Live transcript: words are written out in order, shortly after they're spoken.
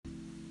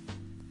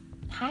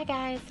Hi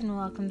guys, and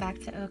welcome back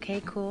to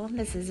Okay Cool.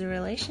 This is a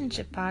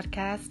relationship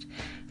podcast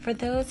for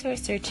those who are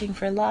searching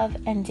for love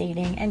and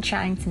dating and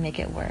trying to make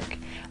it work.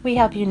 We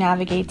help you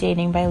navigate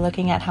dating by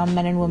looking at how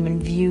men and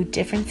women view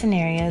different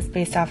scenarios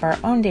based off our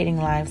own dating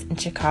lives in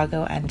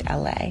Chicago and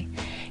LA.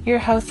 Your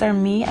hosts are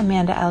me,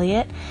 Amanda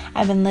Elliott.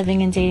 I've been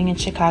living and dating in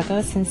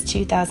Chicago since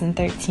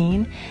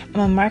 2013. I'm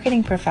a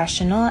marketing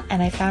professional,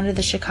 and I founded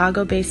the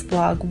Chicago-based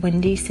blog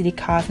Windy City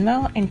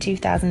Cosmo in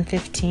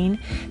 2015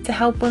 to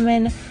help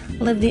women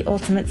live the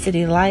ultimate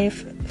city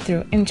life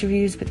through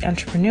interviews with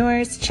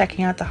entrepreneurs,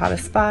 checking out the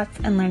hottest spots,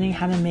 and learning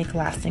how to make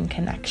lasting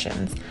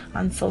connections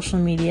on social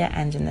media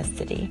and in the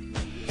city.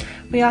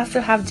 We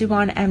also have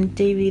Duan M.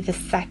 Davey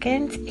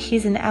II.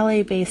 He's an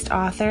LA-based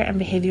author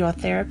and behavioral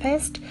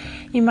therapist.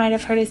 You might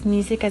have heard his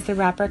music as the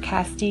rapper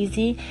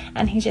Casteezy,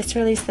 and he just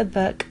released the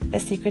book, The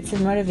Secrets of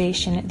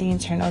Motivation, The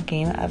Internal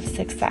Game of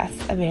Success,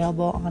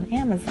 available on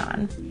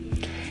Amazon.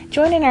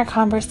 Join in our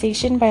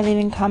conversation by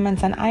leaving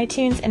comments on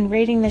iTunes and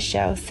rating the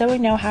show so we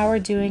know how we're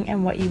doing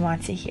and what you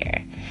want to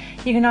hear.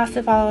 You can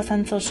also follow us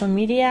on social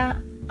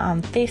media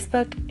on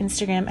Facebook,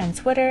 Instagram, and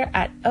Twitter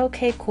at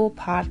OK Cool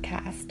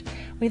Podcast.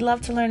 We'd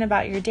love to learn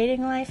about your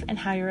dating life and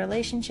how your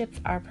relationships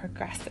are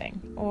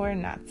progressing, or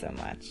not so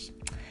much.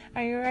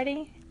 Are you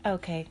ready?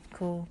 Okay,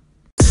 cool.